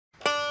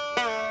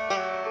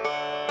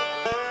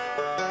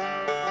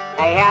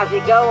Hey, how's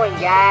it going,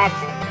 guys?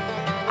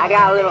 I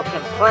got a little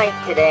complaint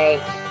today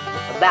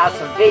about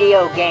some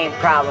video game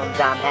problems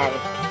I'm having.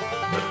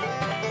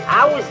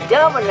 I was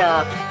dumb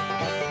enough,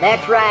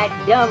 that's right,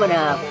 dumb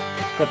enough,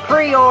 to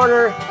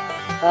pre-order,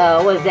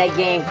 what's that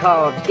game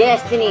called?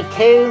 Destiny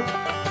 2,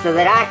 so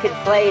that I could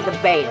play the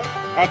beta.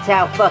 That's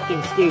how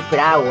fucking stupid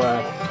I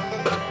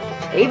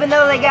was. Even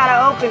though they got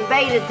an open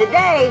beta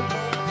today,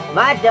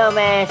 my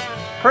dumbass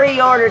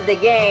pre-ordered the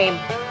game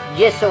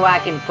just so I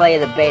can play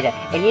the beta.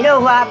 And you know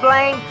who I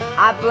blame?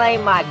 I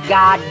blame my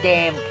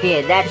goddamn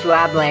kid. That's who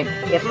I blame.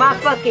 If my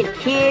fucking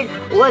kid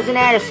wasn't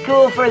out of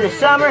school for the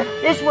summer,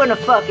 this wouldn't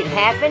have fucking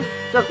happened.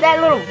 So if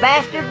that little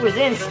bastard was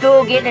in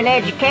school getting an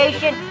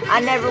education, I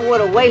never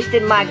would have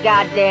wasted my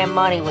goddamn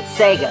money with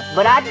Sega.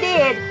 But I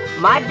did.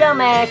 My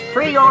dumbass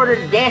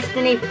pre-ordered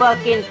Destiny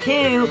fucking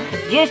 2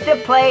 just to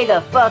play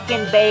the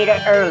fucking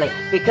beta early.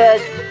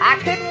 Because I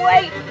couldn't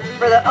wait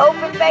for the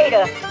open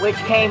beta, which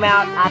came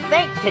out, I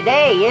think,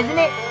 today, isn't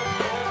it?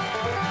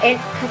 And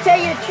to tell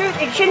you the truth,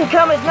 it shouldn't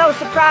come as no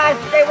surprise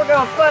that they were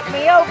gonna fuck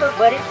me over,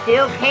 but it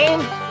still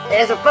came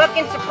as a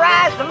fucking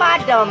surprise to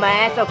my dumb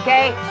ass,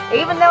 okay?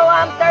 Even though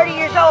I'm 30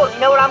 years old, you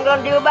know what I'm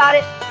gonna do about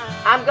it?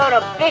 I'm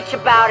gonna bitch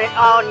about it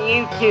on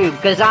YouTube,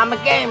 because I'm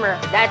a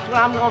gamer. That's what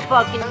I'm gonna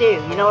fucking do,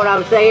 you know what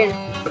I'm saying?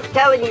 I'm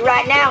telling you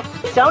right now,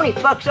 Sony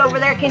fucks over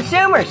their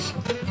consumers.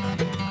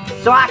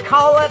 So I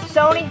call up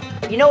Sony.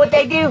 You know what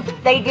they do?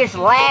 They just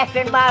laugh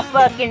in my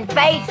fucking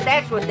face.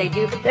 That's what they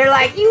do. They're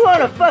like, you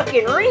want a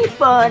fucking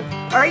refund?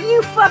 Are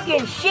you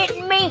fucking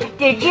shitting me?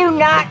 Did you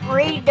not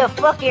read the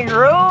fucking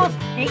rules?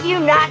 Did you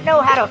not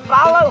know how to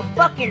follow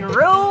fucking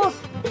rules?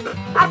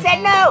 I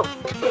said no.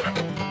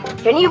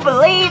 Can you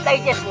believe they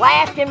just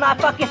laughed in my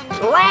fucking...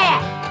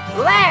 Laugh!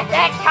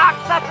 That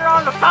cocksucker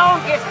on the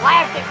phone just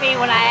laughed at me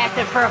when I asked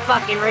him for a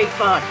fucking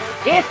refund.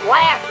 Just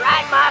laughed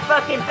right in my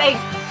fucking face.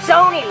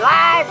 Sony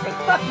lies, they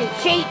fucking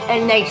cheat,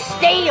 and they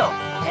steal.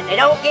 And they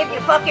don't give you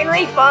fucking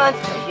refunds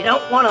because you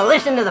don't want to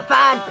listen to the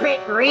fine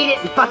print and read it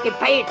and fucking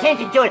pay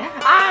attention to it.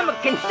 I'm a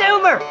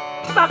consumer.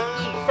 Fuck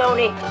you,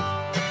 Sony.